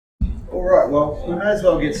All right, well, we may as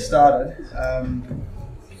well get started.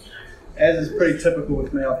 As is pretty typical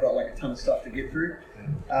with me, I've got like a ton of stuff to get through.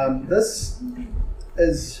 This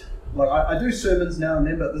is, like, I do sermons now and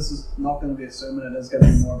then, but this is not going to be a sermon. It is going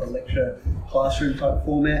to be more of a lecture, classroom type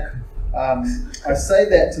format. I say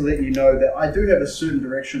that to let you know that I do have a certain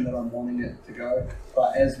direction that I'm wanting it to go,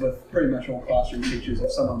 but as with pretty much all classroom teachers,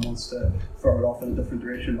 if someone wants to throw it off in a different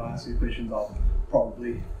direction by asking questions, I'll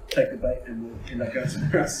probably take the bait and we'll end up going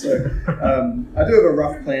somewhere else. So I do have a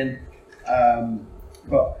rough plan,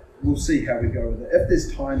 but we'll see how we go with it. If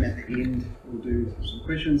there's time at the end, we'll do some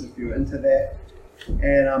questions if you're into that.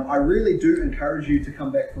 And I really do encourage you to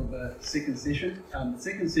come back for the second session. The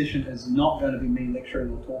second session is not going to be me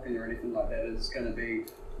lecturing or talking or anything like that. It's going to be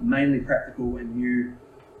mainly practical and you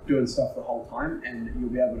doing stuff the whole time, and you'll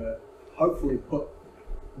be able to hopefully put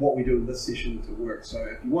what we do in this session to work. So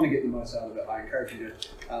if you want to get the most out of it, I encourage you to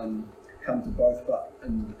come to both, but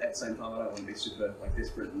at the same time, I don't want to be super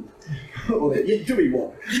desperate and all that. Yeah, do what you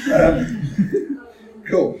want.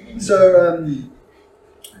 Cool. So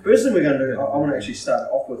first thing we're going to do, I want to actually start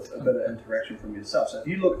off with a bit of interaction from yourself. So if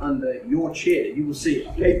you look under your chair, you will see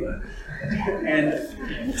a paper and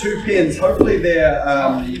 2 pens. Hopefully they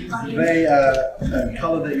are a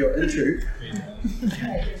colour that you're into.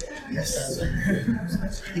 Yes.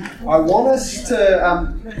 I want us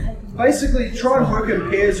to basically try and work in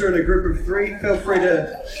pairs or in a group of 3. Feel free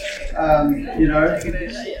to,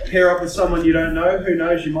 pair up with someone you don't know. Who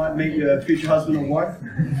knows, you might meet your future husband or wife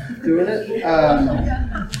doing it.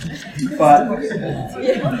 But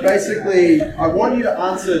basically, I want you to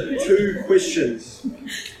answer 2 questions.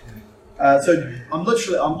 So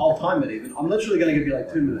I'll time it even. I'm literally going to give you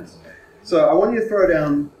 2 minutes. So I want you to throw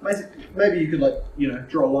down, maybe you could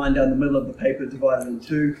draw a line down the middle of the paper, divide it in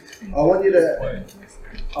 2. I want you to,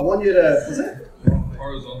 is that?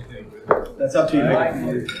 Horizontally. That's up to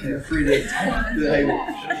you. You're free to do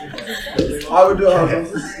it. I would do it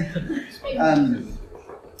horizontally.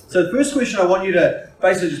 So the first question I want you to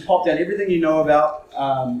basically just pop down everything you know about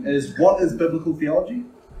is, what is biblical theology?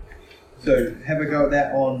 So have a go at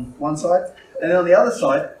that on one side. And then on the other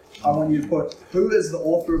side, I want you to put, who is the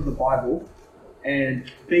author of the Bible, and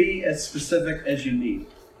be as specific as you need.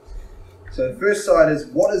 So the first side is,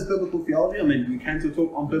 what is biblical theology? I mean, we came to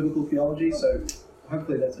talk on biblical theology, so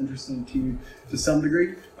hopefully that's interesting to you to some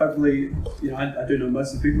degree. Hopefully, I do know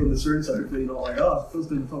most of the people in this room, so hopefully you're not like, oh, Phil's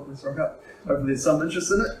doing the talk, let's rock up. Hopefully there's some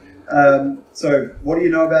interest in it. So what do you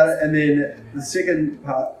know about it? And then the second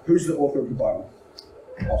part, who's the author of the Bible?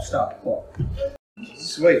 I'll start the clock.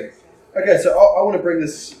 Sweet. Okay, so I want to bring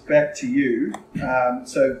this back to you.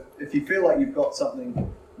 So if you feel like you've got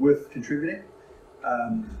something worth contributing,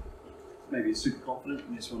 maybe you're super confident and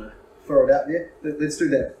you just want to throw it out there, let's do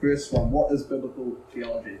that first one. What is biblical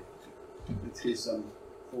theology? Let's hear some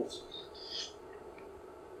thoughts.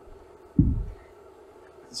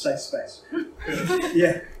 It's a safe space.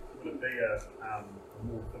 Yeah. Would it be a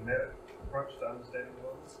more thematic approach to understanding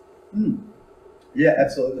the Bible? Yeah,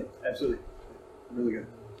 absolutely. Absolutely. Really good.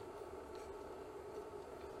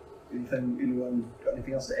 Anyone got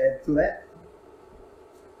anything else to add to that?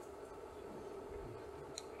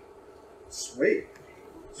 Sweet.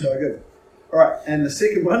 So good. All right, and the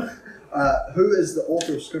second one, who is the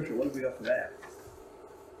author of Scripture? What have we got for that?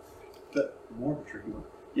 But more of a tricky one.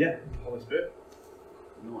 Yeah. Holy Spirit.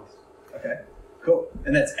 Nice. Okay. Cool.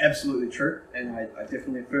 And that's absolutely true, and I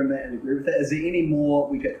definitely affirm that and agree with that. Is there any more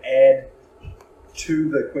we could add to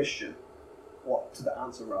the question? What, to the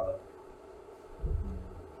answer rather?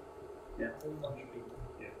 Yeah.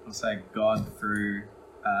 I'll say God through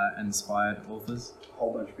inspired authors. A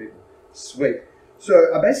whole bunch of people. Sweet.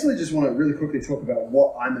 So I basically just want to really quickly talk about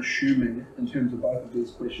what I'm assuming in terms of both of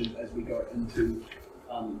these questions as we go into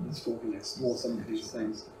this talk and explore some of these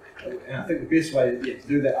things. And I think the best way to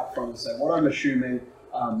do that up front is say what I'm assuming,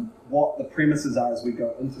 what the premises are as we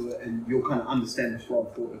go into it, and you'll kind of understand the flow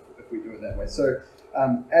of thought if we do it that way. So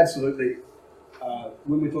absolutely,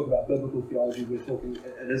 when we talk about biblical theology, we're talking,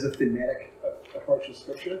 it is a thematic approach to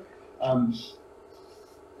Scripture.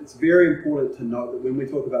 It's very important to note that when we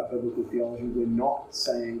talk about biblical theology, we're not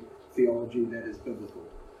saying theology that is biblical.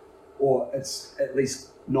 Or it's at least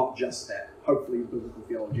not just that. Hopefully biblical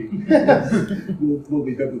theology will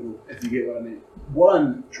be biblical, if you get what I mean. What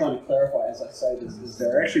I'm trying to clarify as I say this is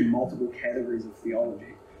there are actually multiple categories of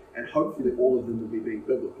theology, and hopefully all of them will be being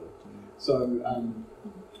biblical. So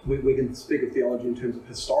we can speak of theology in terms of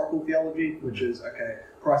historical theology, which is, okay,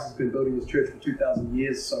 Christ has been building his church for 2,000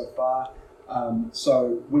 years so far.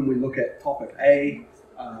 So when we look at topic A,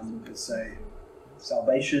 let's say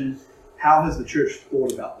salvation, how has the church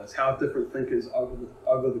thought about this? How have different thinkers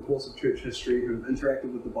over the course of church history who have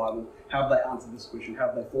interacted with the Bible, how have they answered this question? How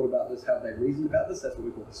have they thought about this? How have they reasoned about this? That's what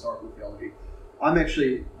we call historical theology.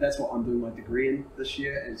 That's what I'm doing my degree in this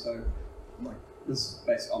year, and so like this is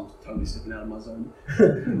basically, I'm totally stepping out of my zone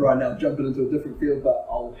right now, jumping into a different field, but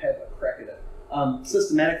I'll have a crack at it.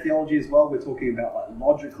 Systematic theology as well, we're talking about like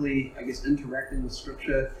logically, I guess, interacting with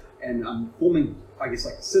scripture and forming, I guess,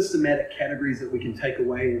 like systematic categories that we can take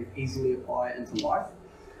away and easily apply into life.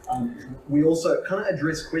 We also kind of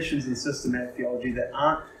address questions in systematic theology that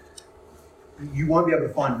you won't be able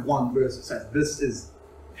to find one verse that says this is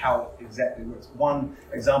how it exactly works. One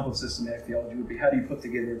example of systematic theology would be, how do you put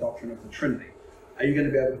together a doctrine of the Trinity? Are you going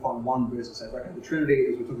to be able to find one verse that says, okay, the Trinity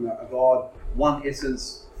is, we're talking about a God, one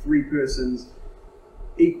essence, three persons,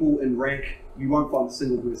 equal in rank? You won't find a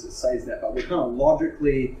single verse that says that, but we're kind of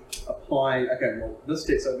logically applying, okay, well, this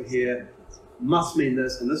text over here must mean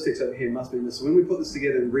this, and this text over here must mean this. So when we put this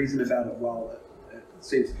together and reason about it, well, it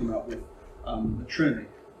seems to come up with the Trinity.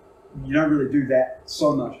 You don't really do that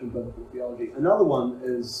so much in biblical theology. Another one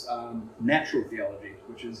is natural theology,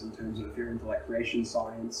 which is in terms of if you're into like creation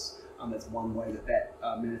science, that's one way that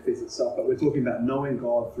manifests itself. But we're talking about knowing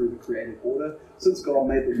God through the created order. Since God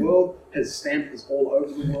made the world, His stamp is all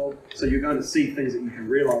over the world. So you're going to see things that you can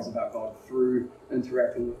realize about God through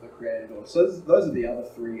interacting with the created order. So those are the other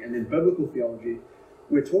three. And then biblical theology,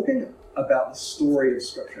 we're talking about the story of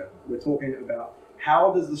Scripture. We're talking about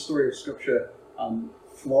how does the story of Scripture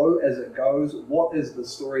flow as it goes. What is the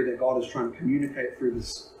story that God is trying to communicate through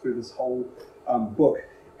this whole book?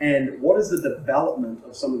 And what is the development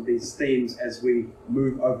of some of these themes as we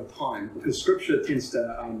move over time? Because Scripture tends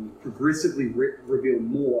to progressively reveal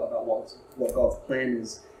more about what God's plan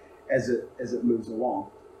is as it moves along.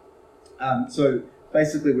 So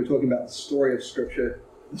basically, we're talking about the story of Scripture.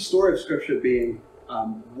 The story of Scripture being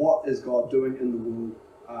what is God doing in the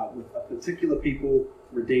world with a particular people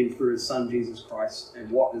redeemed through His Son Jesus Christ, and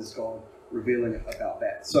what is God revealing about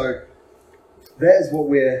that. So that is what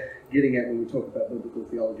we're getting at when we talk about biblical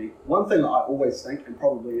theology. One thing that I always think, and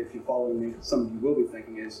probably if you're following me, some of you will be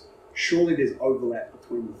thinking, is surely there's overlap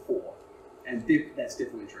between the four. And that's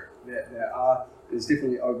definitely true. There's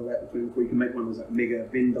definitely overlap between the four. You can make one of those like mega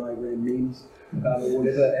Venn diagram memes about it or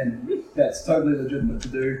whatever, and that's totally legitimate to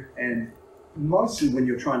do. And mostly when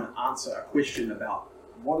you're trying to answer a question about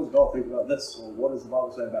what does God think about this, or what does the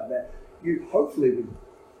Bible say about that, you hopefully would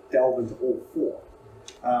delve into all four.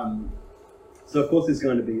 So of course there's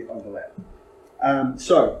going to be overlap.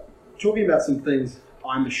 So talking about some things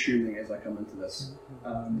I'm assuming as I come into this,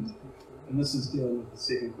 and this is dealing with the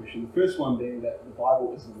second question. The first one being that the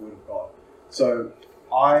Bible is the Word of God. So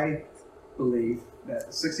I believe that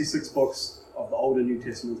the 66 books of the Old and New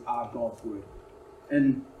Testaments are God's Word.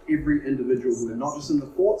 In every individual word, not just in the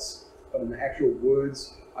thoughts, but in the actual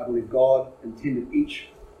words. I believe God intended each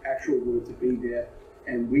actual word to be there.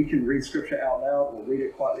 And we can read Scripture out loud or read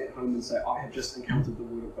it quietly at home and say, I have just encountered the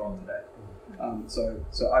Word of God today.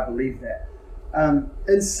 So I believe that.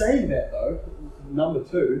 In saying that, though, number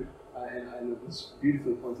two, and it was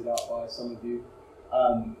beautifully pointed out by some of you,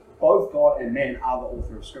 both God and man are the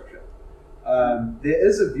author of Scripture. There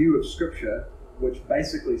is a view of Scripture which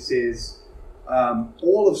basically says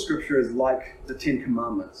all of Scripture is like the Ten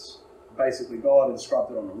Commandments. Basically, God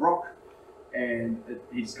inscribed it on a rock, and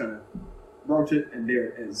He just kind of wrote it, and there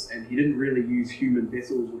it is. And He didn't really use human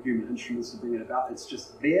vessels or human instruments to bring it about. It's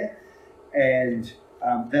just there, and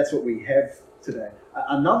that's what we have today.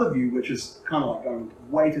 Another view, which is kind of like going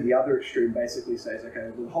way to the other extreme, basically says, okay,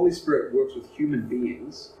 well, the Holy Spirit works with human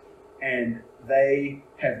beings, and they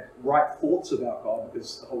have right thoughts about God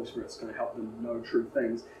because the Holy Spirit's going to help them know true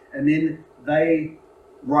things, and then they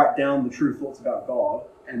write down the true thoughts about God,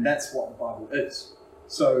 and that's what the Bible is.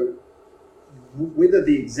 So whether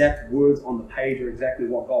the exact words on the page are exactly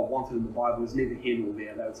what God wanted in the Bible is neither here nor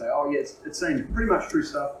there. They would say, oh yeah, it's saying pretty much true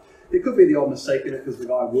stuff. There could be the odd mistake in it because the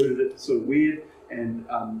guy worded it sort of weird and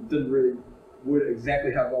didn't really word it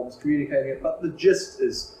exactly how God was communicating it, but the gist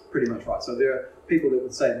is pretty much right. So there are people that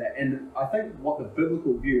would say that. And I think what the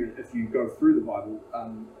biblical view, if you go through the Bible,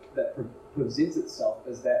 that presents itself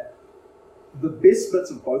is that the best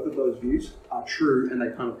bits of both of those views are true, and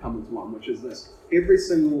they kind of come into one, which is this. Every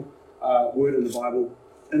single word in the Bible,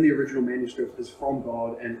 in the original manuscript, is from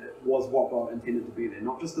God, and it was what God intended to be there.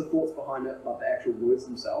 Not just the thoughts behind it, but the actual words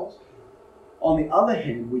themselves. On the other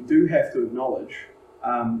hand, we do have to acknowledge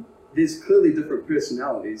there's clearly different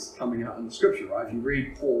personalities coming out in the Scripture, right? If you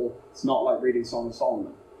read Paul, it's not like reading Song of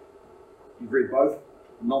Solomon. You read both,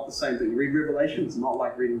 not the same thing. You read Revelation, it's not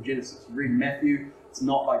like reading Genesis. You read Matthew, it's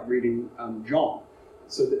not like reading John.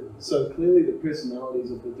 So clearly the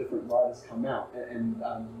personalities of the different writers come out, and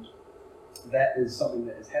that is something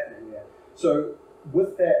that is happening there. So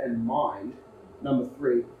with that in mind, number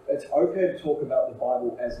 3, it's okay to talk about the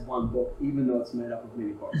Bible as one book, even though it's made up of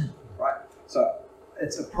many books, right? So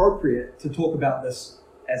it's appropriate to talk about this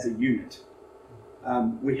as a unit.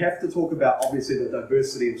 We have to talk about, obviously, the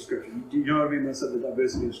diversity of Scripture. Do you know what I mean when I said the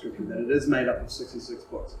diversity of Scripture? That it is made up of 66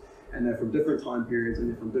 books, and they're from different time periods, and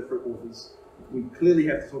they're from different authors. We clearly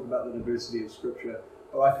have to talk about the diversity of Scripture,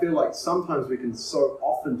 but I feel like sometimes we can so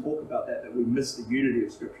often talk about that we miss the unity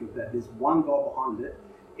of Scripture, that there's one God behind it,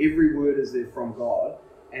 every word is there from God,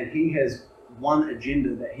 and He has one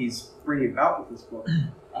agenda that He's bringing about with this book,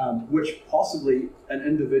 which possibly an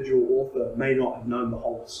individual author may not have known the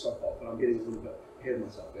whole scope of, but I'm getting a little bit ahead of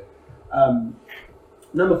myself there.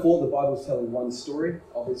 Number 4, the Bible's telling one story.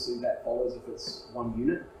 Obviously that follows if it's one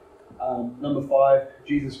unit. Number 5,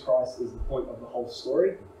 Jesus Christ is the point of the whole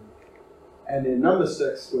story. And then number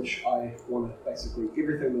 6, which I want to basically,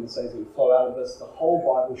 everything I'm going to say is going to flow out of this, the whole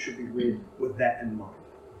Bible should be read with that in mind.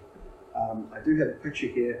 I do have a picture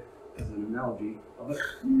here as an analogy of it,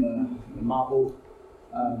 the Marvel,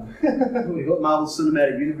 we've got Marvel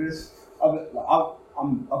Cinematic Universe.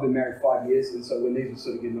 I've been married 5 years, and so when these were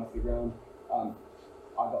sort of getting off the ground,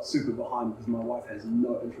 I got super behind because my wife has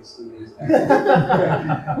no interest in these. But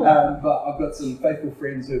I've got some faithful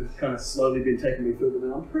friends who've kind of slowly been taking me through them,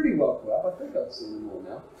 and I'm pretty well caught up. I think I've seen them all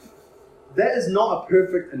now. That is not a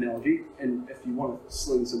perfect analogy, and if you want to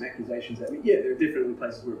sling some accusations at me, yeah, there are definitely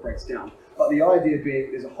places where it breaks down. But the idea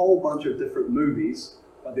being there's a whole bunch of different movies,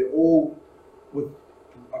 but they're all with,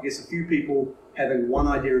 I guess, a few people having one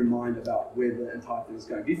idea in mind about where the entire thing is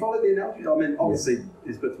going. Do you follow the analogy? I mean, obviously,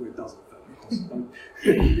 there's bits where it doesn't fit. Don't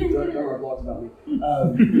write blogs about me.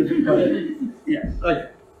 But, yeah,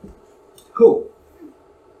 okay. Cool.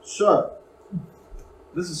 So,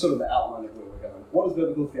 this is sort of the outline of where we're going. What is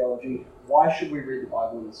biblical theology? Why should we read the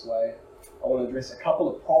Bible in this way? I want to address a couple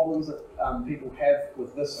of problems that people have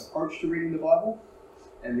with this approach to reading the Bible.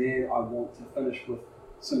 And then I want to finish with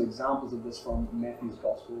some examples of this from Matthew's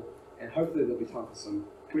Gospel. And hopefully there'll be time for some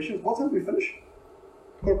questions. What time do we finish?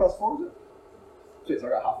 4:15, is it? Sweet, so I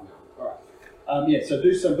got half an hour. All right. So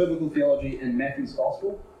do some biblical theology in Matthew's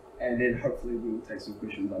Gospel, and then hopefully we will take some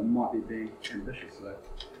questions. I might be being ambitious though.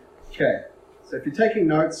 Okay, so if you're taking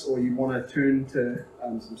notes or you want to turn to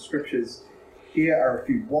some scriptures, here are a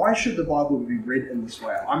few. Why should the Bible be read in this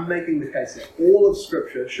way? I'm making the case that all of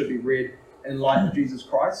Scripture should be read in light of Jesus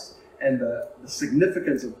Christ, and the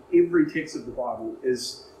significance of every text of the Bible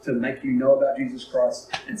is to make you know about Jesus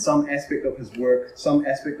Christ and some aspect of His work, some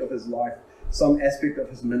aspect of His life, some aspect of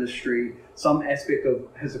His ministry, some aspect of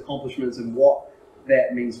His accomplishments and what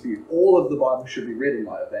that means for you. All of the Bible should be read in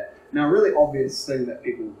light of that. Now, a really obvious thing that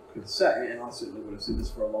people could say, and I certainly would have said this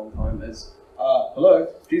for a long time, is, hello,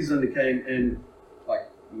 Jesus only came in, like,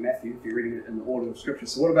 Matthew, if you're reading it in the order of Scripture.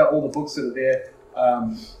 So what about all the books that are there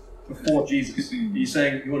before Jesus? Are you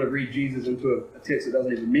saying you want to read Jesus into a text that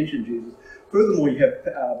doesn't even mention Jesus? Furthermore, you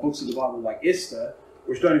have books of the Bible like Esther,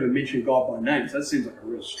 which don't even mention God by name. So that seems like a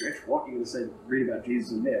real stretch. What? You're going to say, read about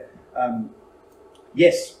Jesus in there?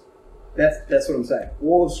 Yes, that's what I'm saying.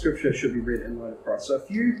 All of Scripture should be read in light of Christ. So a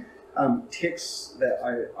few texts that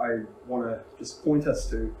I want to just point us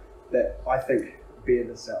to that I think bear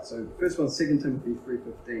this out. So the first one, 2 Timothy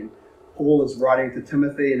 3:15. Paul is writing to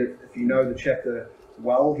Timothy, and if you know the chapter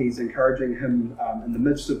well, he's encouraging him in the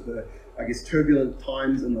midst of the, I guess, turbulent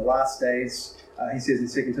times in the last days. He says in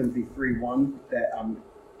 2 Timothy 3:1 that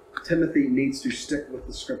Timothy needs to stick with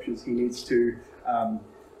the Scriptures. He needs to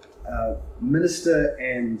minister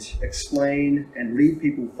and explain and lead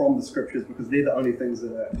people from the Scriptures, because they're the only things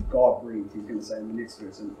that are God-breathed, he's going to say in the next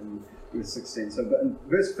verse, in verse 16. So, but in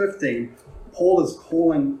verse 15, Paul is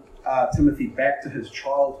calling Timothy back to his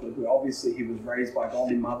childhood, where obviously he was raised by a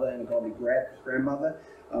godly mother and a godly grandmother.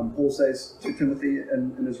 Paul says to Timothy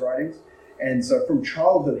in his writings. And so from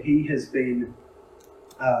childhood, he has been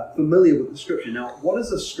familiar with the Scripture. Now, what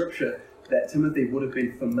is a Scripture that Timothy would have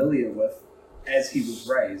been familiar with as he was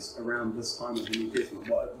raised around this time of the New Testament?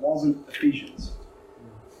 Well, it wasn't Ephesians.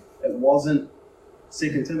 It wasn't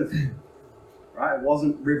 2 Timothy. Right? It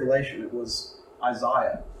wasn't Revelation. It was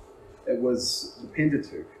Isaiah. It was the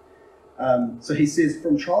Pentateuch. So he says,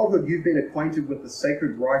 from childhood you've been acquainted with the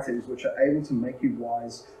sacred writings which are able to make you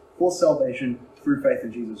wise for salvation through faith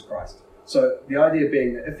in Jesus Christ. So the idea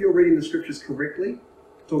being that if you're reading the Scriptures correctly,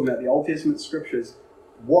 talking about the Old Testament Scriptures,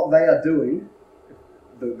 what they are doing,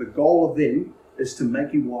 the goal of them is to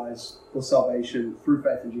make you wise for salvation through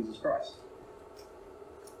faith in Jesus Christ.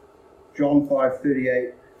 John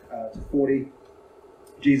 5:38 to 40,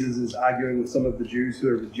 Jesus is arguing with some of the Jews who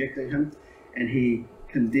are rejecting him, and he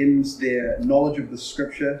condemns their knowledge of the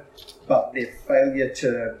scripture, but their failure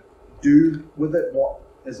to do with it what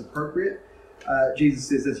is appropriate. Jesus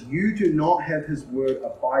says this, you do not have his word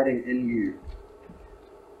abiding in you.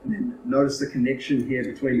 And then notice the connection here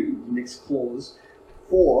between the next clause.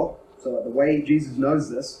 For, so the way Jesus knows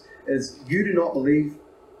this, is you do not believe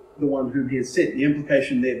the one whom he has sent. The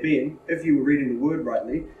implication there being, if you were reading the word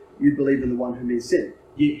rightly, you'd believe in the one whom he has sent.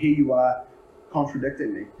 Yet here you are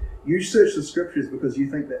contradicting me. You search the scriptures because you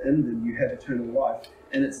think that in them you have eternal life,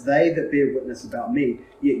 and it's they that bear witness about me,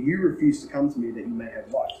 yet you refuse to come to me that you may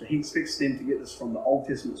have life. So he expects them to get this from the Old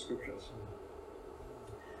Testament scriptures.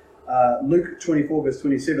 Luke 24 verse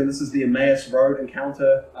 27, this is the Emmaus Road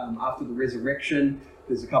encounter after the resurrection.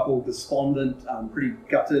 There's a couple of despondent, pretty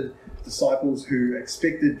gutted disciples who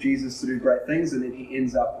expected Jesus to do great things, and then he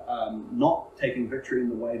ends up not taking victory in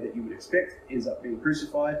the way that you would expect, ends up being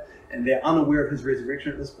crucified, and they're unaware of his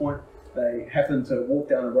resurrection at this point. They happen to walk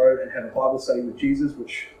down the road and have a Bible study with Jesus,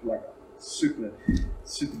 which, like, super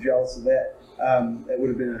jealous of that. That would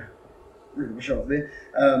have been a really wish I was there.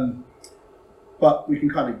 But we can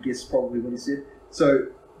kind of guess probably what he said. So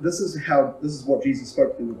this is what Jesus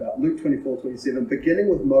spoke to them about. Luke 24:27, beginning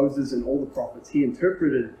with Moses and all the prophets, he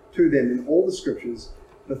interpreted to them in all the scriptures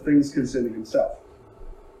the things concerning himself.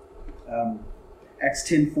 Acts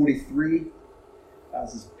 10:43,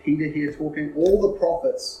 this is Peter here talking. All the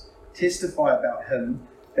prophets testify about him,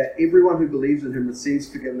 that everyone who believes in him receives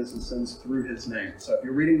forgiveness of sins through his name. So if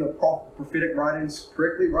you're reading the prophetic writings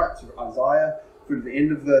correctly, right, so Isaiah through to the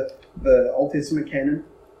end of the Old Testament canon,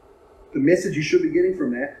 the message you should be getting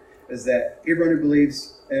from that is that everyone who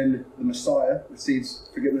believes in the Messiah receives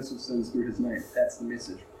forgiveness of sins through his name. That's the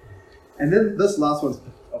message. And then this last one's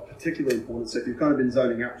of particular importance. So if you've kind of been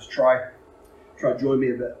zoning out, just try join me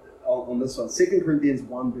a bit on this one. 2 Corinthians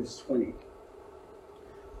 1 verse 20.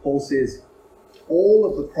 Paul says, all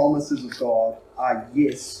of the promises of God are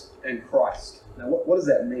yes in Christ. Now what does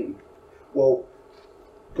that mean? Well,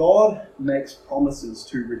 God makes promises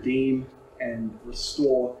to redeem and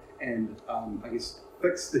restore and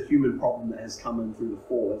fix the human problem that has come in through the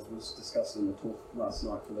fall, as was discussed in the talk last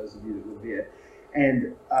night for those of you that were there.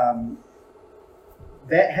 And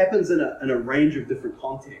that happens in a range of different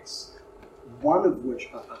contexts. One of which,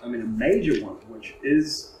 a major one of which,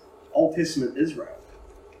 is Old Testament Israel.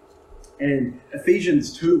 And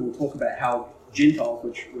Ephesians 2 will talk about how Gentiles,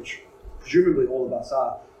 which presumably all of us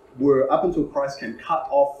are, were, up until Christ came, cut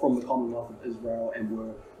off from the Commonwealth of Israel and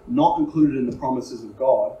were not included in the promises of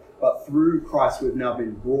God, but through Christ we've now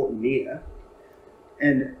been brought near.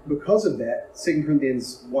 And because of that, 2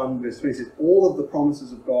 Corinthians 1 verse 20 says, all of the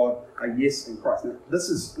promises of God are yes in Christ. Now, this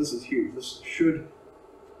is huge. This should,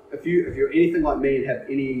 if you're anything like me and have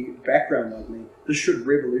any background like me, this should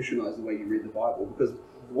revolutionize the way you read the Bible, because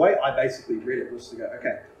the way I basically read it was to go,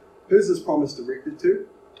 okay, who's this promise directed to?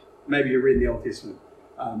 Maybe you're reading the Old Testament.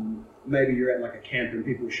 Maybe you're at like a camp and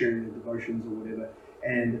people are sharing their devotions or whatever,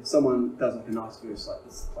 and someone does like a nice verse, like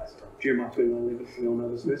this is the classic, right? Jeremiah 21:11, we all know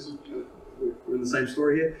this verse. We're in the same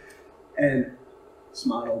story here. And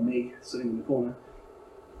smart old me sitting in the corner,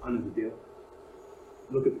 I know the deal.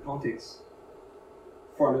 Look at the context.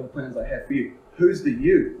 For I know the plans I have for you. Who's the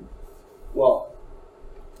you? Well,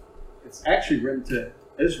 it's actually written to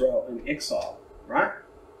Israel in exile, right?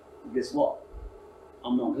 And guess what?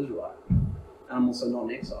 I'm not an Israelite. And I'm also not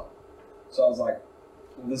in exile. So I was like,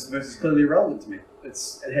 well, this verse is clearly irrelevant to me.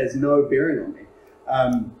 It has no bearing on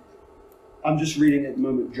me. I'm just reading at the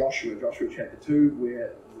moment Joshua chapter 2,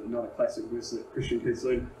 where another classic verse that Christian kids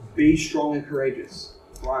learn, be strong and courageous,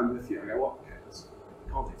 for I am with you. I go, well, okay, that's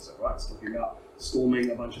the context, right? It's talking about storming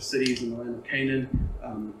a bunch of cities in the land of Canaan,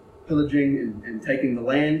 pillaging and taking the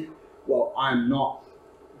land. Well, I'm not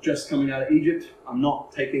just coming out of Egypt. I'm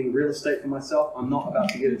not taking real estate for myself. I'm not about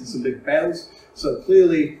to get into some big battles. So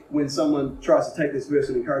clearly, when someone tries to take this verse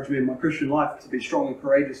and encourage me in my Christian life to be strong and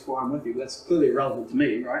courageous, for I'm with you, that's clearly irrelevant to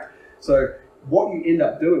me, right? So what you end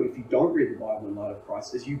up doing if you don't read the Bible in light of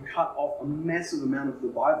Christ is you cut off a massive amount of the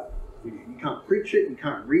Bible. You can't preach it, you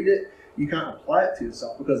can't read it, you can't apply it to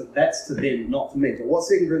yourself, because that's to them, not to me. But what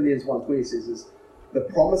 2 Corinthians 1:20 says is, the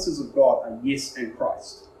promises of God are yes in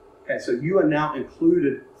Christ. Okay, so you are now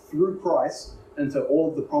included through Christ into all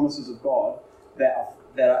of the promises of God that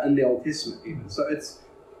are in the Old Testament even. So it's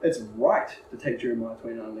right to take Jeremiah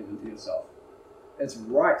 29:11 to yourself. It's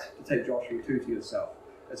right to take Joshua 2 to yourself.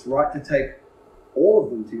 It's right to take all of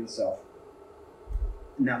them to yourself.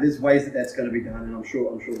 Now, there's ways that that's going to be done, and I'm sure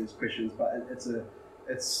there's questions, but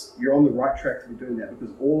you're on the right track to be doing that,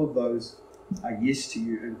 because all of those are yes to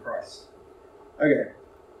you in Christ. Okay,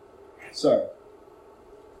 so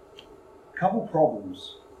couple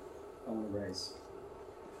problems I want to raise.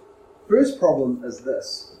 First problem is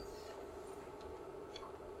this.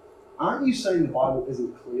 Aren't you saying the Bible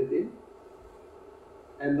isn't clear then?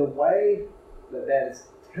 And the way that that is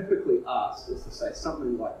typically asked is to say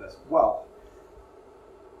something like this. Well,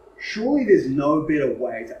 surely there's no better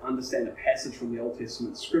way to understand a passage from the Old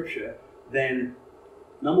Testament scripture than,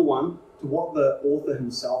 number one, to what the author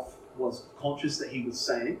himself was conscious that he was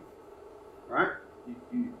saying, right?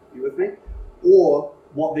 You with me? Or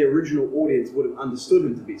what the original audience would have understood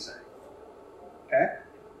him to be saying. Okay?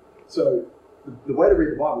 So the way to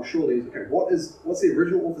read the Bible surely is, okay, what's the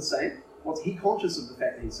original author saying? What's he conscious of the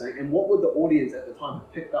fact that he's saying? And what would the audience at the time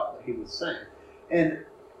have picked up that he was saying? And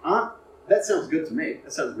that sounds good to me.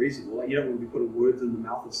 That sounds reasonable. Like, you don't want to be putting words in the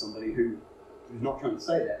mouth of somebody who's not trying to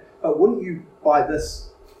say that. But wouldn't you, by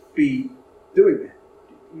this, be doing that?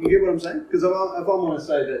 You get what I'm saying? Because if I want to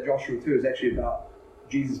say that Joshua 2 is actually about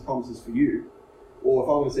Jesus' promises for you, or if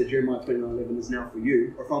I want to say Jeremiah 29:11 is now for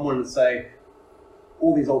you, or if I wanted to say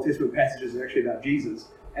all these Old Testament passages are actually about Jesus,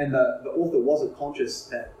 and the author wasn't conscious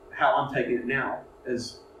that how I'm taking it now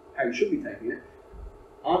is how you should be taking it,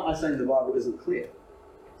 aren't I saying the Bible isn't clear?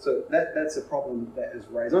 So that's a problem that is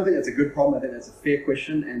raised. I don't think that's a good problem. I think that's a fair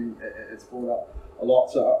question, and it's brought up a lot.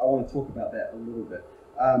 So I want to talk about that a little bit.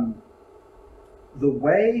 The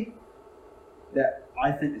way that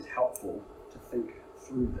I think is helpful to think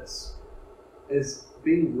through this is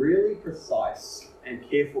being really precise and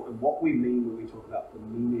careful in what we mean when we talk about the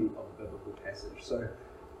meaning of a biblical passage. So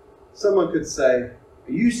someone could say, are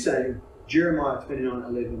you saying Jeremiah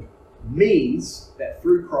 29:11 means that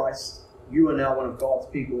through Christ you are now one of God's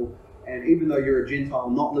people, and even though you're a Gentile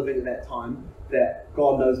not living at that time, that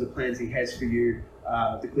God knows the plans he has for you,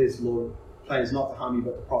 declares the Lord, plans not to harm you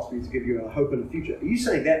but to prosper you, to give you a hope in the future. Are you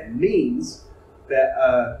saying that means that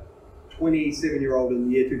a 27-year-old in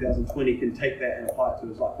the year 2020 can take that and apply it to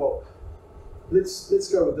his life? Well, let's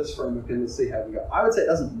go with this framework and let's see how we go. I would say it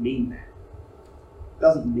doesn't mean that. It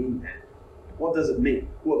doesn't mean that. What does it mean?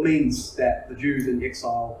 Well, it means that the Jews in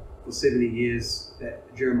exile for 70 years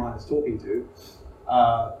that Jeremiah is talking to,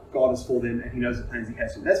 God is for them and he knows the plans he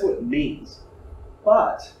has for them. That's what it means.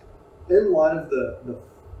 But in light of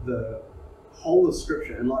the whole of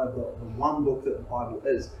Scripture, in light of the one book that the Bible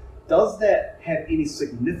is, does that have any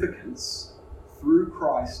significance through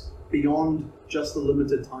Christ beyond just the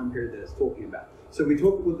limited time period that it's talking about? So we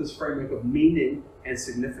talk with this framework of meaning and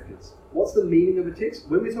significance. What's the meaning of a text?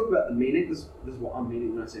 When we talk about the meaning, this is what I'm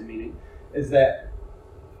meaning when I say meaning, is that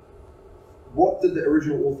what did the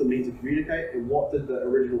original author mean to communicate and what did the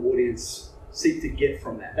original audience seek to get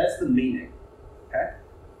from that? That's the meaning. Okay?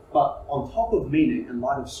 But on top of meaning, in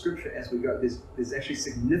light of Scripture as we go, there's actually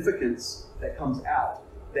significance that comes out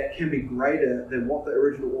that can be greater than what the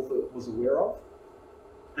original author was aware of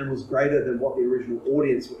and was greater than what the original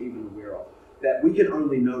audience were even aware of, that we can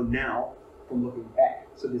only know now from looking back.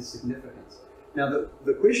 So there's significance. Now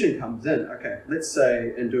the question comes in, okay, let's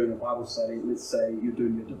say in doing a Bible study, let's say you're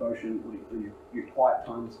doing your devotion or your quiet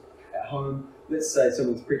times at home, let's say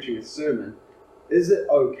someone's preaching a sermon, is it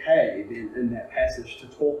okay then in that passage to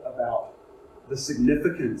talk about the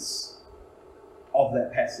significance of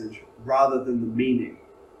that passage rather than the meaning?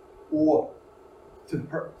 Or to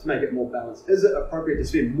make it more balanced, is it appropriate to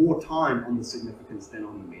spend more time on the significance than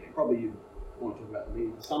on the meaning? Probably you want to talk about the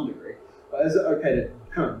meaning to some degree, but is it okay to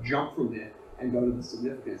kind of jump from there and go to the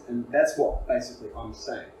significance? And that's what basically I'm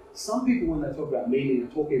saying. Some people, when they talk about meaning,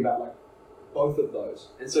 are talking about like both of those.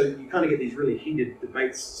 And so you kind of get these really heated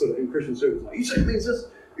debates sort of in Christian circles, like, you saying it means this,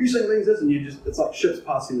 you saying it means this, and it's like ships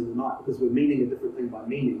passing in the night because we're meaning a different thing by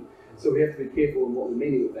meaning. So we have to be careful in what we're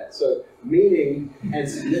meaning with that. So meaning and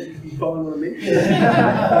significance, you follow what I mean?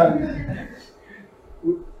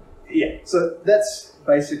 Yeah, so that's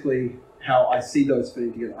basically how I see those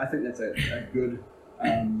fitting together. I think that's a good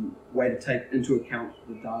way to take into account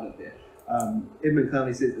the data there. Edmund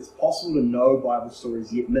Clowney says it's possible to know Bible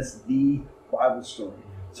stories yet miss the Bible story.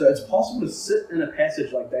 So it's possible to sit in a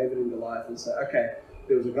passage like David and Goliath and say, okay,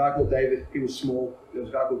 there was a guy called David, he was small. There was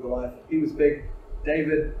a guy called Goliath, he was big.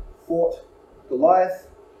 David fought Goliath,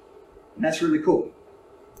 and that's really cool.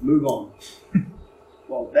 Move on.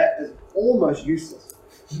 Well, that is almost useless.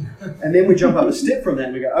 And then we jump up a step from that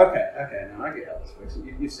and we go, okay, now I get how this works.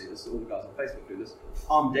 You see this, all the guys on Facebook do this.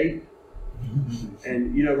 I'm David.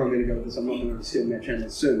 And you know where I'm going to go with this. I'm not going to steal that channel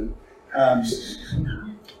soon.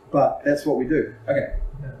 But that's what we do. Okay.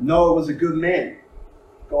 Noah was a good man.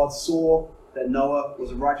 God saw that Noah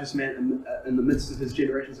was a righteous man in the midst of his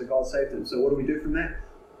generation, so God saved him. So what do we do from that?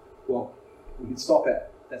 Well, we can stop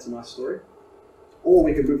at, that's a nice story. Or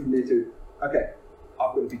we can move from there to, okay,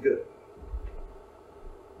 I've got to be good.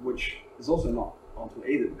 Which is also not onto it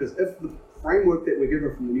either. Because if the framework that we're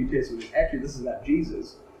given from the New Testament is actually this is about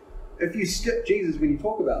Jesus, if you skip Jesus when you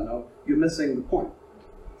talk about Noah, you're missing the point.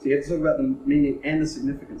 So you have to talk about the meaning and the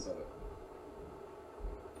significance of it.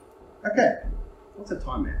 Okay, what's the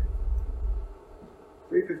time, man?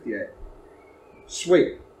 3:58.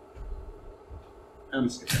 Sweet. I'm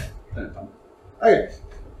skip that. Don't have time. Okay.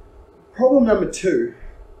 Problem number 2.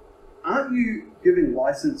 Aren't you giving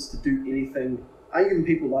license to do anything? Aren't you giving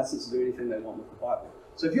people license to do anything they want with the Bible?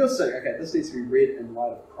 So if you're saying, okay, this needs to be read in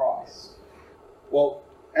light of Christ, well,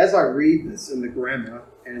 as I read this in the grammar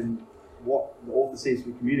and what the author seems to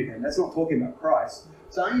be communicating, that's not talking about Christ.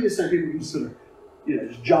 So aren't you just saying people can just sort of,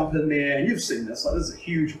 just jump in there? And you've seen this. Like, this is a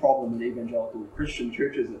huge problem in evangelical Christian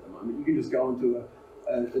churches at the moment. You can just go into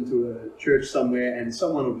a church somewhere and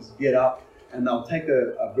someone will just get up and they'll take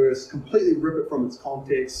a verse, completely rip it from its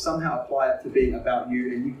context, somehow apply it to being about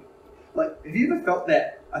you. And you, like, have you ever felt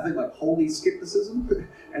that, I think, like, holy skepticism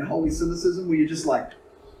and holy cynicism, where you're just like,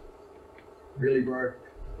 really, bro?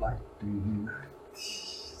 Like, it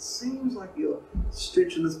seems like you're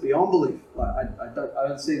stretching this beyond belief. Like, I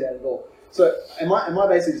don't see that at all. So am I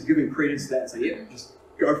basically just giving credence to that and saying, yeah, just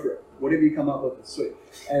go for it. Whatever you come up with is sweet.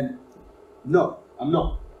 And no, I'm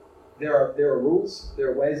not. There are rules, there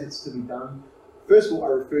are ways it's to be done. First of all, I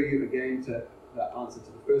refer you again to the answer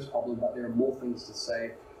to the first problem, but there are more things to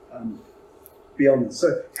say beyond this.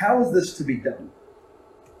 So how is this to be done?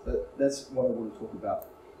 So that's what I want to talk about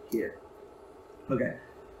here. Okay,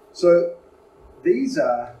 so these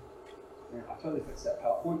are, I totally fixed that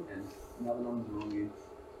PowerPoint and now the numbers are wrong again.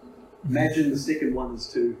 Imagine the second one is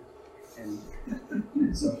 2 and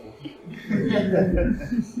so forth.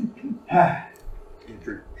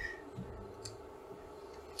 Drink.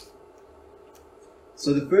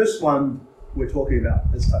 So the first one we're talking about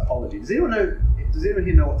is typology. Does anyone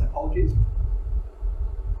here know what typology is?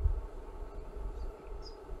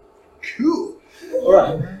 Cool. All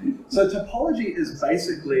right. So typology is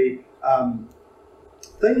basically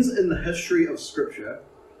things in the history of Scripture,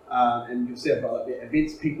 and you'll see about like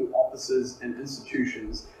events, people, offices, and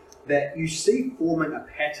institutions that you see forming a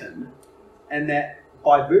pattern, and that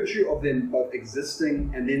by virtue of them both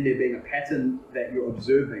existing and then there being a pattern that you're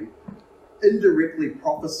observing, indirectly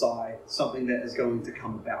prophesy something that is going to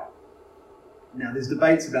come about. Now, there's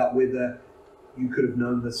debates about whether you could have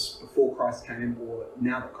known this before Christ came, or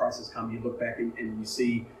now that Christ has come, you look back and you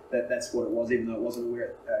see that that's what it was, even though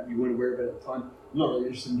you weren't aware of it at the time. I'm not really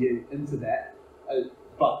interested in getting into that.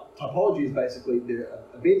 But typology is basically there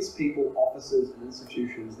are events, people, offices, and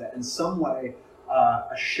institutions that in some way are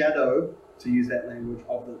a shadow, to use that language,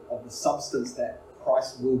 of the substance that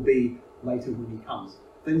Christ will be later when he comes.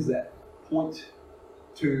 Things that point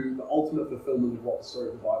to the ultimate fulfillment of what the story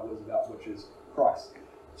of the Bible is about, which is Christ.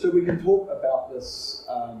 So we can talk about this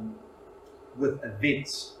with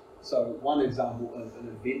events. So one example of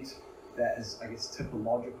an event that is, I guess,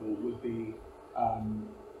 typological would be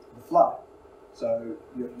the flood. So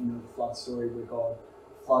you know the flood story where God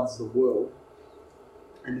floods the world,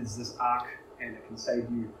 and there's this ark, and it can save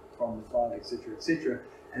you from the flood, etc., etc.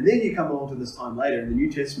 And then you come along to this time later, and the New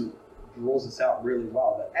Testament draws this out really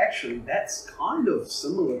well, that actually that's kind of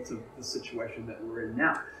similar to the situation that we're in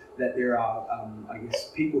now. That there are, I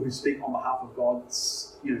guess, people who speak on behalf of God,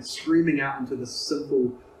 screaming out into this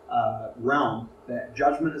sinful realm that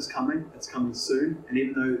judgment is coming, it's coming soon. And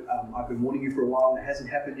even though I've been warning you for a while and it hasn't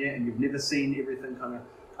happened yet, and you've never seen everything kind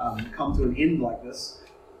of come to an end like this,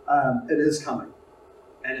 it is coming.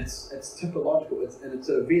 And it's typological, it's an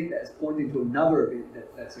event that is pointing to another event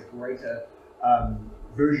that's a greater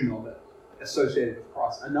version of it associated with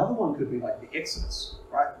Christ. Another one could be like the Exodus,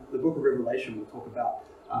 right? The book of Revelation will talk about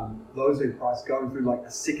those in Christ going through like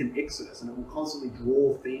a second Exodus, and it will constantly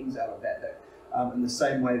draw themes out of that in the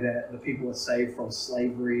same way that the people are saved from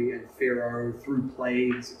slavery and Pharaoh through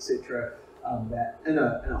plagues, etc. That in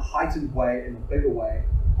a heightened way, in a bigger way,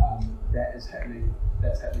 that's happening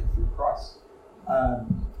through Christ.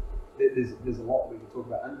 There's a lot we can talk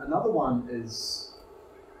about. And another one is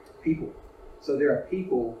people. So there are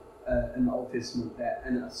people in the Old Testament that,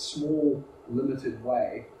 in a small, limited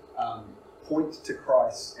way, point to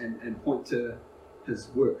Christ and point to his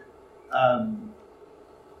work.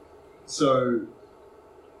 So,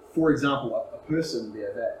 for example, a person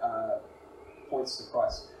there that points to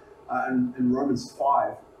Christ. In Romans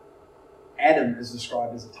 5, Adam is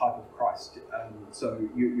described as a type of Christ. So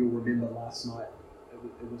you'll remember last night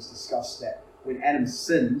it was discussed that when Adam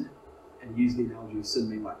sinned, and used the analogy of sin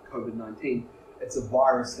being like COVID-19, it's a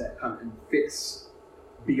virus that kind of infects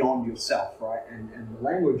beyond yourself, right? And the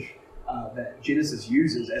language that Genesis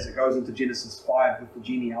uses as it goes into Genesis 5 with the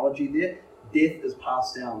genealogy there, death is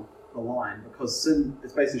passed down the line, because sin,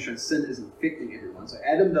 it's basically showing sin is infecting everyone. So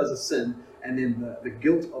Adam does a sin, and then the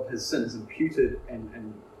guilt of his sin is imputed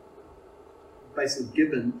and basically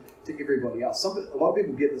given to everybody else. A lot of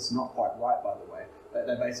people get this not quite right, by the way.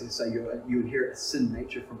 They basically say you inherit a sin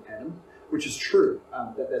nature from Adam, which is true.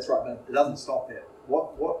 That's right, but it doesn't stop there.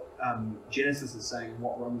 What Genesis is saying,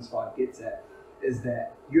 what Romans 5 gets at, is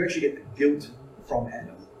that you actually get the guilt from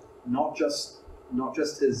Adam, not just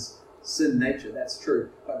his sin nature. That's true,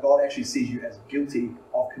 but God actually sees you as guilty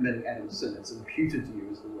of committing Adam's sin. It's imputed to you,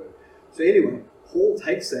 is the word. So anyway, Paul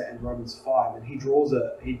takes that in Romans 5, and he draws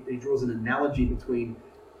an analogy between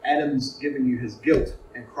Adam's giving you his guilt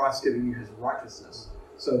and Christ giving you his righteousness.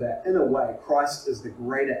 So that in a way, Christ is the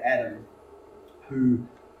greater Adam who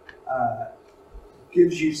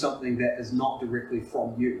gives you something that is not directly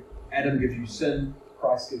from you. Adam gives you sin,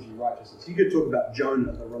 Christ gives you righteousness. You could talk about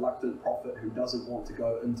Jonah, the reluctant prophet who doesn't want to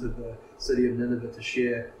go into the city of Nineveh to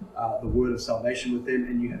share the word of salvation with them,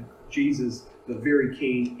 and you have Jesus, the very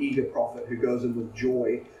keen, eager prophet who goes in with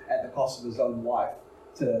joy at the cost of his own life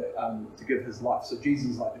to give his life. So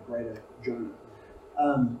Jesus is like the greater Jonah.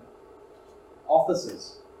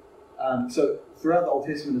 Offices. So throughout the Old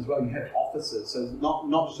Testament as well, you have offices. So not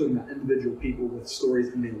just talking about individual people with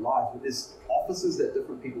stories in their lives, but there's offices that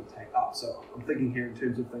different people take up. So I'm thinking here in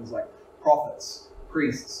terms of things like prophets,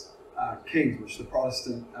 priests, kings, which the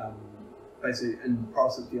Protestant, basically in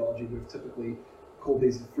Protestant theology, we've typically called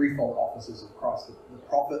these the threefold offices of Christ: the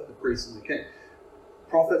prophet, the priest, and the king.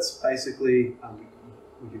 Prophets, basically,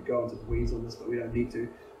 we could go into the weeds on this, but we don't need to.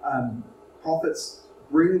 Prophets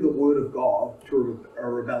bring the word of God to a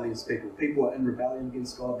rebellious people. People are in rebellion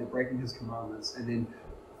against God, they're breaking his commandments, and then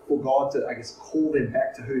for God to, call them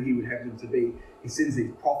back to who he would have them to be, he sends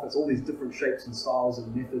these prophets, all these different shapes and styles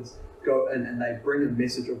and methods, go in and they bring a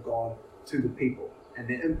message of God to the people. And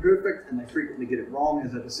they're imperfect and they frequently get it wrong.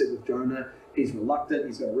 As I just said with Jonah, he's reluctant,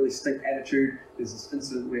 he's got a really stink attitude. There's this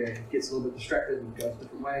incident where he gets a little bit distracted and goes a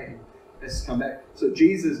different way and has to come back. So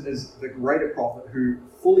Jesus is the greater prophet who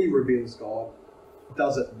fully reveals God,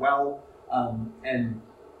 does it well, and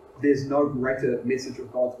there's no greater message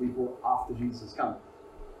of God to be brought after Jesus has come.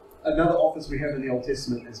 Another office we have in the Old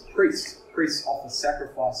Testament is priests. Priests offer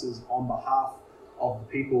sacrifices on behalf of the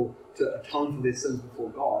people to atone for their sins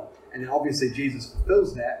before God. And then obviously Jesus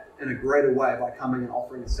fulfills that in a greater way by coming and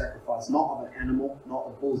offering a sacrifice, not of an animal, not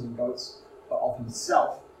of bulls and goats, but of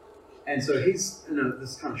himself. And so he's in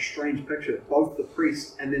this kind of strange picture, both the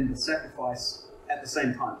priest and then the sacrifice at the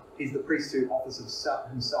same time. He's the priest who offers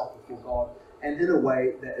himself before God, and in a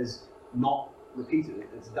way that is not repeated,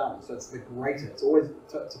 it's done. So it's the greater. It's always,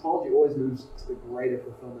 typology always moves to the greater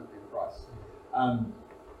fulfillment in Christ.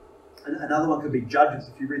 And another one could be Judges.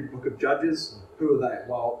 If you read the book of Judges, who are they?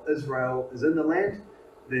 Well, Israel is in the land.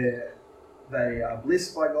 They are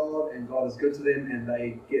blessed by God, and God is good to them, and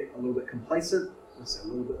they get a little bit complacent. Let's say a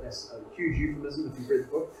little bit. That's a huge euphemism if you've read the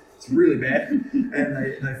book. It's really bad, and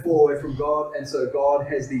they fall away from God. And so God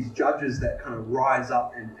has these judges that kind of rise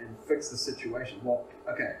up and fix the situation. Well,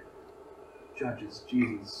 okay. Judges.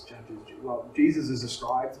 Well, Jesus is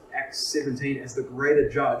described, Acts 17, as the greater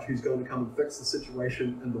judge who's going to come and fix the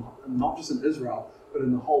situation, not just in Israel, but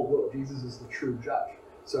in the whole world. Jesus is the true judge.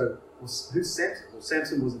 So, who's Samson? Well,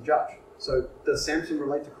 Samson was a judge. So, does Samson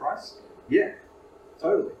relate to Christ? Yeah,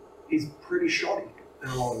 totally. He's pretty shoddy in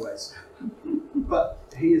a lot of ways. But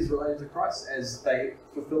he is related to Christ as they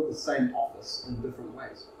fulfill the same office in different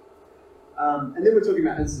ways. And then we're talking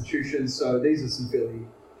about institutions. So, these are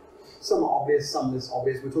some are obvious, some less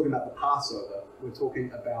obvious. We're talking about the Passover. We're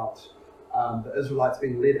talking about the Israelites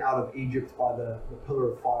being led out of Egypt by the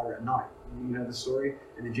pillar of fire at night. You know the story?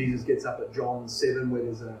 And then Jesus gets up at John 7 where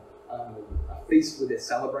there's a feast where they're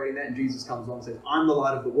celebrating that, and Jesus comes on and says, I'm the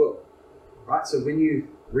light of the world. Right? So when you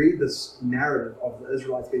read this narrative of the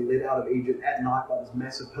Israelites being led out of Egypt at night by this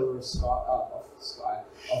massive pillar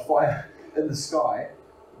of fire in the sky,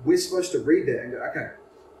 we're supposed to read that and go, okay,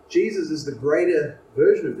 Jesus is the greater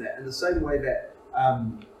version of that, in the same way that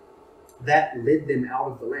that led them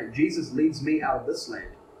out of the land. Jesus leads me out of this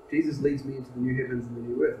land. Jesus leads me into the new heavens and the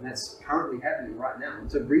new earth, and that's currently happening right now. And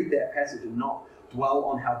to read that passage and not dwell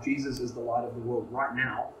on how Jesus is the light of the world right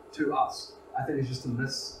now to us, I think is just to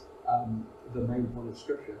miss the main point of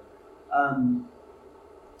Scripture.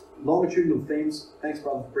 Longitudinal themes. Thanks,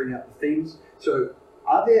 brother, for bringing up the themes. So,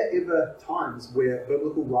 are there ever times where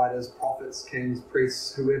biblical writers, prophets, kings,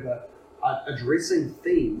 priests, whoever, are addressing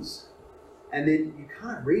themes, and then you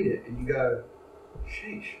can't read it and you go,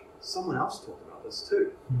 sheesh, someone else talked about this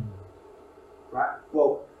too? Right?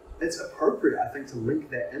 Well, it's appropriate, I think, to link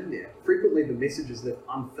that in there. Frequently, the message is left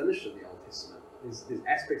unfinished in the Old Testament. there's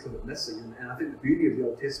aspects of it missing. And I think the beauty of the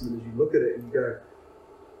Old Testament is you look at it and you go,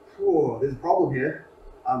 oh, there's a problem here.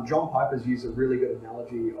 John Piper's used a really good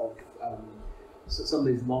analogy of some of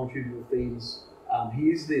these longitudinal themes. He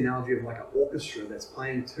uses the analogy of like an orchestra that's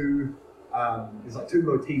playing there's like two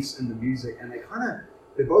motifs in the music, and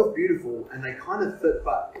they're both beautiful and they kind of fit,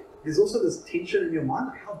 but there's also this tension in your mind,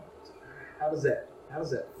 like how does that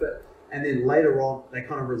fit? And then later on they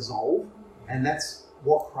kind of resolve, and that's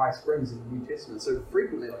what Christ brings in the New Testament. So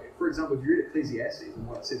frequently, like for example, if you read Ecclesiastes and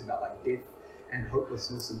what it says about like death and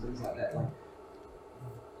hopelessness and things like that, like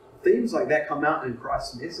themes like that come out in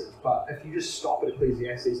Christ's message. But if you just stop at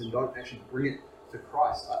Ecclesiastes and don't actually bring it to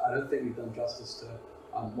Christ, I don't think you've done justice to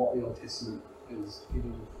what the Old Testament is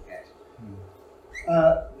getting at.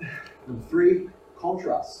 Number 3,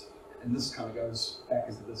 contrast. And this kind of goes back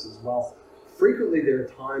into this as well. Frequently there are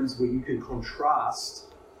times where you can contrast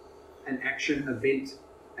an action, a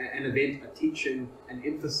teaching, an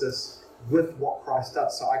emphasis with what Christ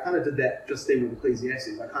does. So I kind of did that just then with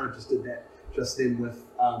Ecclesiastes. I kind of just did that just then with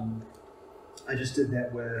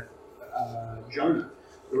Jonah,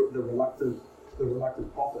 the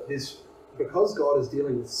reluctant prophet. Because God is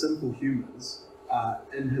dealing with sinful humans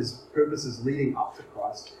in his purposes leading up to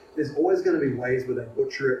Christ, there's always going to be ways where they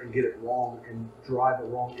butcher it and get it wrong and drive a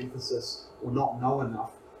wrong emphasis or not know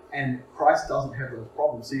enough. And Christ doesn't have those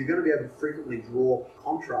problems. So you're going to be able to frequently draw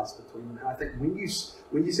contrast between them. And I think when you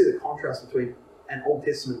see the contrast between an Old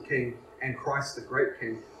Testament king and Christ the great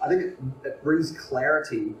king, I think it brings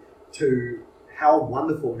clarity to how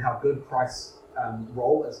wonderful and how good Christ's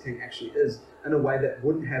role as king actually is, in a way that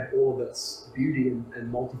wouldn't have all of its beauty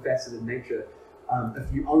and multifaceted nature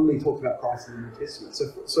if you only talked about Christ in the New Testament.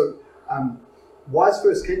 So why is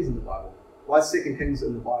 1 Kings in the Bible? Why is 2 Kings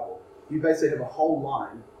in the Bible? You basically have a whole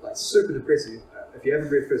line, like super depressing. If you haven't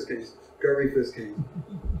read 1 Kings, go read 1 Kings.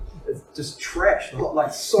 It's just trash,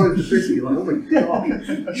 like so depressing. You're like, oh my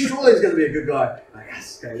god, surely he's going to be a good guy. Like,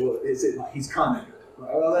 yes, okay, well, is it like he's kind of good?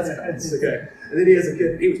 Like, well, that's okay. And then he has a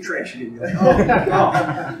kid, he was trash again. You're like, oh my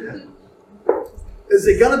god. Is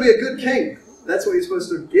there going to be a good king? That's what you're supposed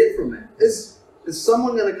to get from that. Is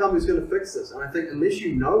someone going to come who's going to fix this? And I think unless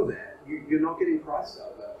you know that, you're not getting Christ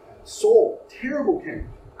out of it. Saul, terrible king.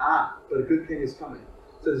 But a good king is coming.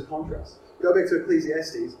 So there's contrast. Go back to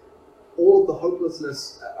Ecclesiastes. All of the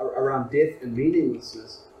hopelessness around death and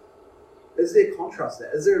meaninglessness, is there contrast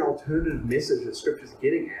there? Is there an alternative message that Scripture's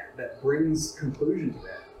getting at that brings conclusion to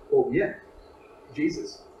that? Well, yeah,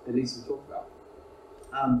 Jesus. It needs to be talked about.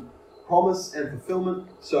 Promise and fulfillment.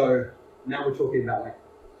 So now we're talking about like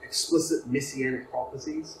explicit messianic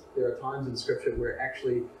prophecies. There are times in Scripture where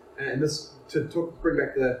actually, and this to bring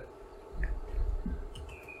back the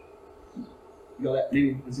you got that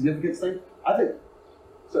meaning and significance thing. I think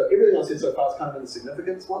so. Everything I've said so far is kind of in the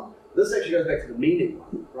significance one. This actually goes back to the meaning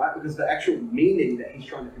one, right? Because the actual meaning that he's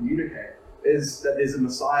trying to communicate is that there's a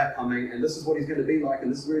Messiah coming, and this is what he's going to be like,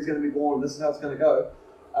 and this is where he's going to be born, and this is how it's going to go.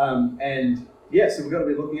 And yeah, so we've got to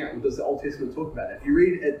be looking at what does the Old Testament talk about. If you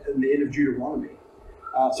read at the end of Deuteronomy,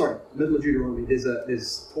 middle of Deuteronomy,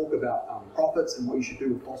 there's talk about prophets and what you should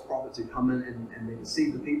do with false prophets who come in and they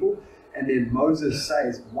deceive the people. And then Moses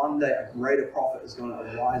says, one day a greater prophet is going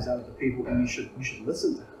to arise out of the people, and you should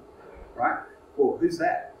listen to him, right? Well, who's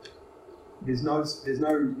that? There's no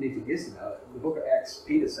need to guess about it. The book of Acts,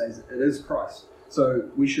 Peter says it is Christ. So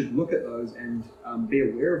we should look at those and be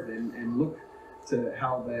aware of them and look to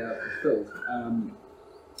how they are fulfilled.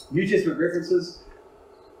 New Testament references.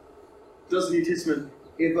 Does the New Testament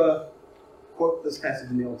ever quote this passage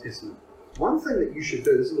in the Old Testament? One thing that you should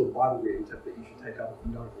do, this is a little Bible reading tip that you should take up if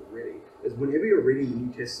you don't already, is whenever you're reading the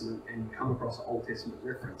New Testament and come across an Old Testament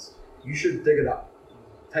reference, you should dig it up.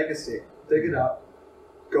 Take a sec, dig it up,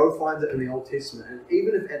 go find it in the Old Testament, and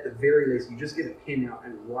even if at the very least you just get a pen out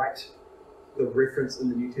and write the reference in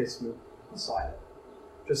the New Testament beside it.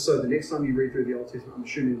 Just so the next time you read through the Old Testament, I'm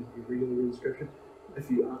assuming you regularly read the Scripture. If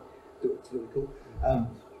you aren't, it's really cool.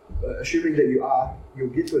 Assuming that you are, you'll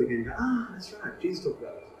get to it again and go, that's right, Jesus talked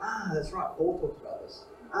about this. That's right, Paul talked about this.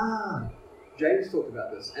 James talked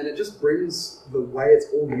about this. And it just brings the way it's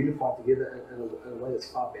all unified together in a way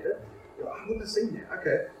that's far better. You're like, I wouldn't have seen that.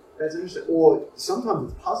 Okay, that's interesting. Or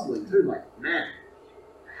sometimes it's puzzling too, like, man,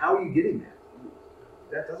 how are you getting that?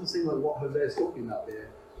 That doesn't seem like what Hosea is talking about there.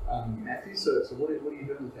 Matthew, so what are you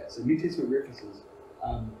doing with that? So New Testament references,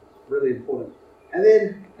 really important. And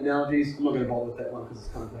then analogies, I'm not going to bother with that one because it's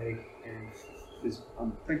kind of vague, and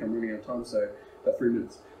I think I'm running out of time, so about 3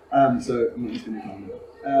 minutes. So I'm not just going to time it.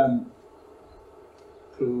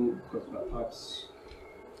 Cool, talked about types.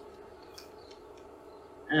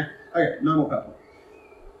 Okay, no more PowerPoint.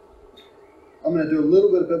 I'm going to do a little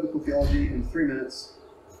bit of biblical theology in 3 minutes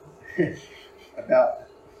about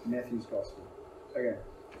Matthew's Gospel. Okay.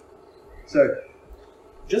 So,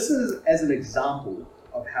 just as an example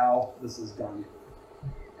of how this is done,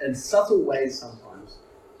 in subtle ways sometimes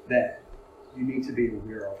that you need to be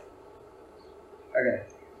aware of. Okay.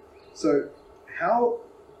 So, how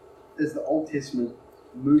is the Old Testament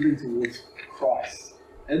moving towards Christ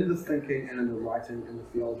in the thinking and in the writing and the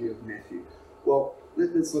theology of Matthew? Well,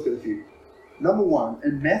 let's look at a few. Number one,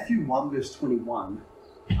 in Matthew 1 verse 21,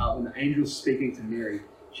 when the angel's speaking to Mary,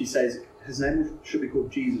 she says, his name should be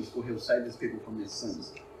called Jesus, for he'll save his people from their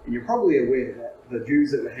sins. And you're probably aware that the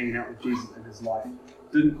Jews that were hanging out with Jesus in his life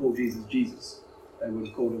didn't call Jesus Jesus. They would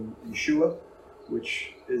have called him Yeshua,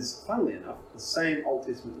 which is, funnily enough, the same Old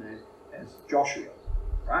Testament name as Joshua,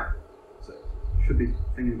 right? So you should be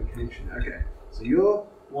thinking of a connection. Okay, so you're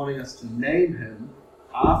wanting us to name him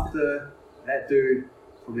after that dude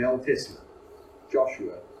from the Old Testament,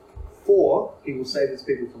 Joshua, for he will save his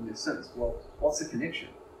people from their sins. Well, what's the connection?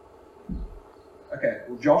 Okay,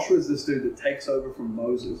 well, Joshua is this dude that takes over from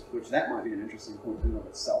Moses, which that might be an interesting point in and of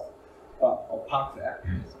itself, but I'll park that.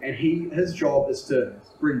 And his job is to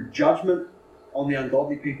bring judgment on the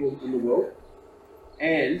ungodly people in the world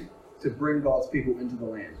and to bring God's people into the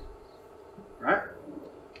land. Right?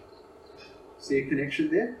 See a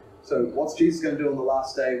connection there? So what's Jesus going to do on the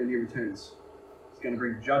last day when he returns? He's going to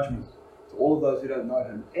bring judgment to all of those who don't know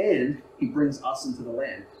him, and he brings us into the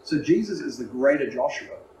land. So Jesus is the greater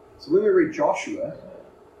Joshua. So when we read Joshua,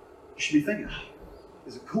 you should be thinking,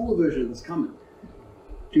 there's a cooler version of this coming.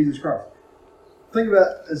 Jesus Christ. Think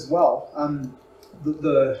about as well,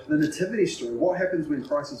 the nativity story. What happens when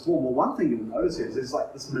Christ is born? Well, one thing you'll notice is there's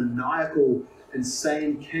like this maniacal,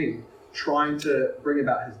 insane king trying to bring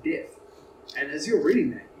about his death. And as you're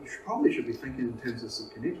reading that, you probably should be thinking in terms of some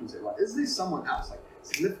connections there. Like, is there someone else, like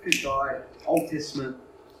significant guy, Old Testament,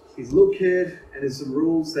 he's a little kid, and there's some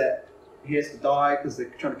rules that he has to die because they're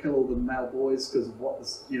trying to kill all the male boys because of what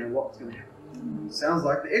was going to happen. Sounds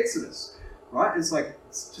like the Exodus, right? It's like,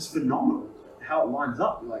 it's just phenomenal how it lines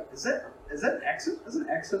up. You're like, is that an accident? Is it an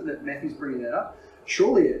accident that Matthew's bringing that up?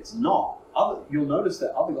 Surely it's not. You'll notice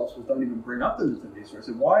that other Gospels don't even bring up the nativity story.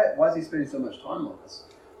 So why is he spending so much time on this?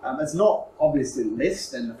 It's not obviously less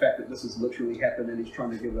than the fact that this has literally happened and he's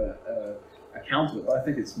trying to give a account of it, but I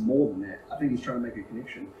think it's more than that. I think he's trying to make a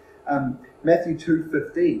connection. Matthew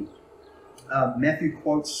 2:15. Matthew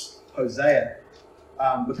quotes Hosea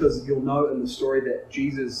because you'll know in the story that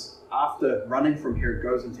Jesus, after running from Herod,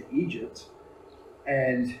 goes into Egypt,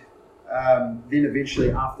 and then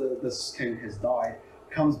eventually, after this king has died,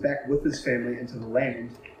 comes back with his family into the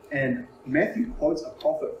land. And Matthew quotes a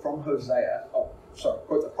prophecy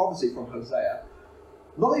from Hosea.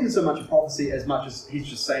 Not even so much a prophecy as much as he's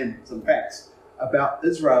just saying some facts about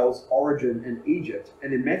Israel's origin in Egypt.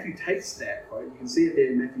 And then Matthew takes that quote, you can see it there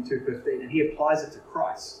in Matthew 2:15, and he applies it to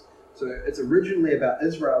Christ. So it's originally about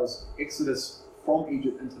Israel's exodus from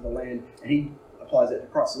Egypt into the land, and he applies it to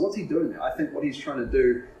Christ. So what's he doing there? I think what he's trying to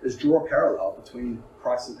do is draw a parallel between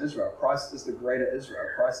Christ and Israel. Christ is the greater Israel.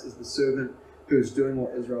 Christ is the servant who's doing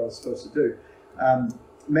what Israel is supposed to do.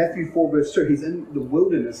 Matthew 4 verse 2, he's in the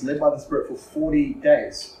wilderness, led by the Spirit for 40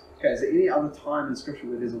 days. Okay, is there any other time in Scripture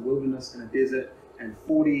where there's a wilderness and a desert and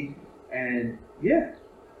 40? And yeah,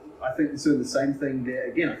 I think he's doing the same thing there.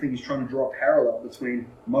 Again, I think he's trying to draw a parallel between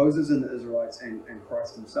Moses and the Israelites and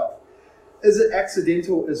Christ himself. Is it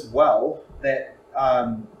accidental as well that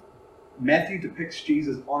Matthew depicts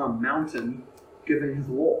Jesus on a mountain giving his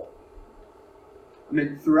law? I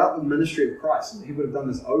mean, throughout the ministry of Christ, he would have done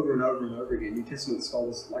this over and over and over again. New Testament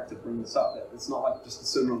scholars like to bring this up, that it's not like just the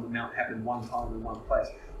Sermon on the Mount happened one time in one place.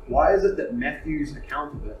 Why is it that Matthew's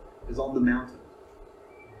account of it is on the mountain?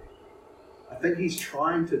 I think he's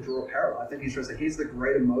trying to draw a parallel. I think he's trying to say, here's the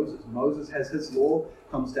greater Moses. Moses has his law,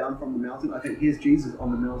 comes down from the mountain. I think here's Jesus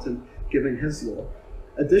on the mountain giving his law.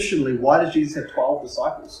 Additionally, why does Jesus have 12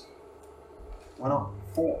 disciples? Why not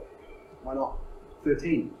 4? Why not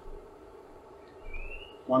 13?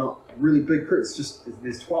 Why not a really big crew? It's just,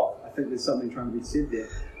 there's 12. I think there's something trying to be said there.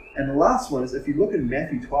 And the last one is, if you look in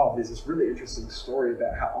Matthew 12, there's this really interesting story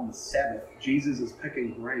about how on the Sabbath, Jesus is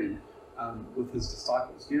picking grain with his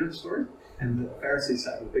disciples. Do you know the story? And the Pharisees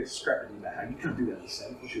sat with a big scrap about how you can't do that on the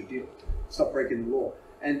Sabbath. What's your deal? Stop breaking the law.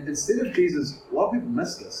 And instead of Jesus, a lot of people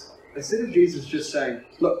miss this. Instead of Jesus just saying,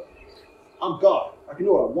 look, I'm God. I can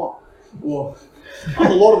do what I want. Or I'm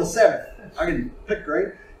the Lord of the Sabbath. I can pick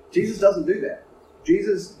grain. Jesus doesn't do that.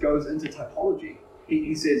 Jesus goes into typology.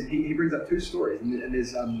 He says, he brings up 2 stories, and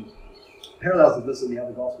there's parallels of this in the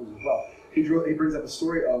other Gospels as well. He brings up a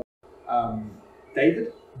story of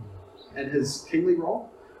David and his kingly role,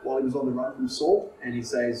 while he was on the run from Saul, and he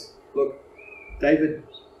says, look, David,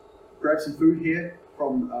 grab some food here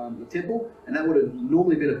from the temple, and that would have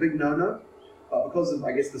normally been a big no-no, but because of,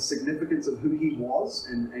 I guess, the significance of who he was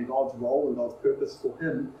and God's role and God's purpose for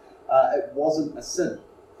him, it wasn't a sin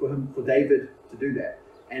for David to do that.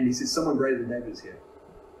 And he says, someone greater than David is here.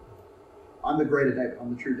 I'm the greater David.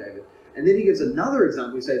 I'm the true David. And then he gives another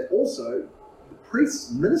example. He says, also, the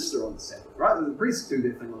priests minister on the Sabbath, right? The priests do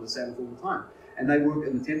their thing on the Sabbath all the time. And they work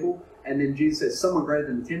in the temple. And then Jesus says, someone greater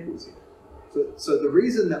than the temple is here. So the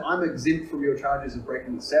reason that I'm exempt from your charges of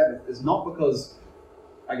breaking the Sabbath is not because,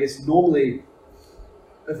 I guess, normally,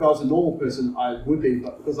 if I was a normal person, I would be,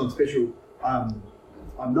 but because I'm special,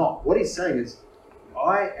 I'm not. What he's saying is,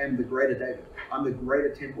 I am the greater David. I'm the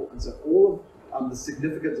greater temple. And so all of the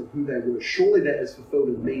significance of who they were, surely that is fulfilled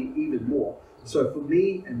in me even more. So for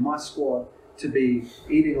me and my squad to be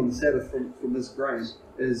eating on the Sabbath from this grain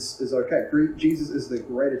is okay. Jesus is the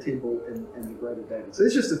greater temple and the greater David. So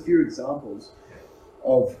there's just a few examples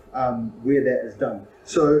of where that is done.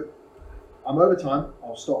 So I'm over time.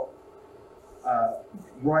 I'll stop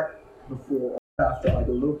right before, after I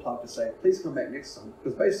do a little plug to say, please come back next time.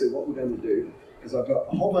 Because basically what we're going to do is I've got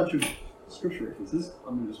a whole bunch of scripture references.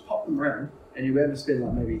 I'm going to just pop them around, and you'll be able to spend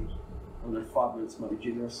like maybe, I don't know, 5 minutes might be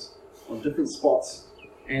generous, on different spots.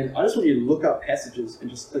 And I just want you to look up passages and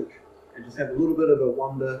just think, and just have a little bit of a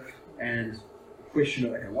wonder and question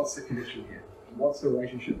of, okay, what's the connection here? What's the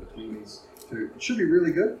relationship between these two? It should be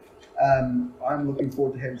really good. I'm looking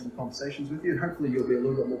forward to having some conversations with you, and hopefully you'll be a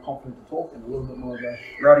little bit more confident to talk and a little bit more of a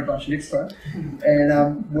rowdy bunch next time.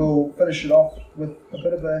 And we'll finish it off with a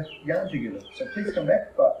bit of a yarn together. So please come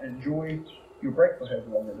back, but enjoy your break for however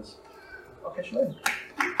long it is. I'll catch you later.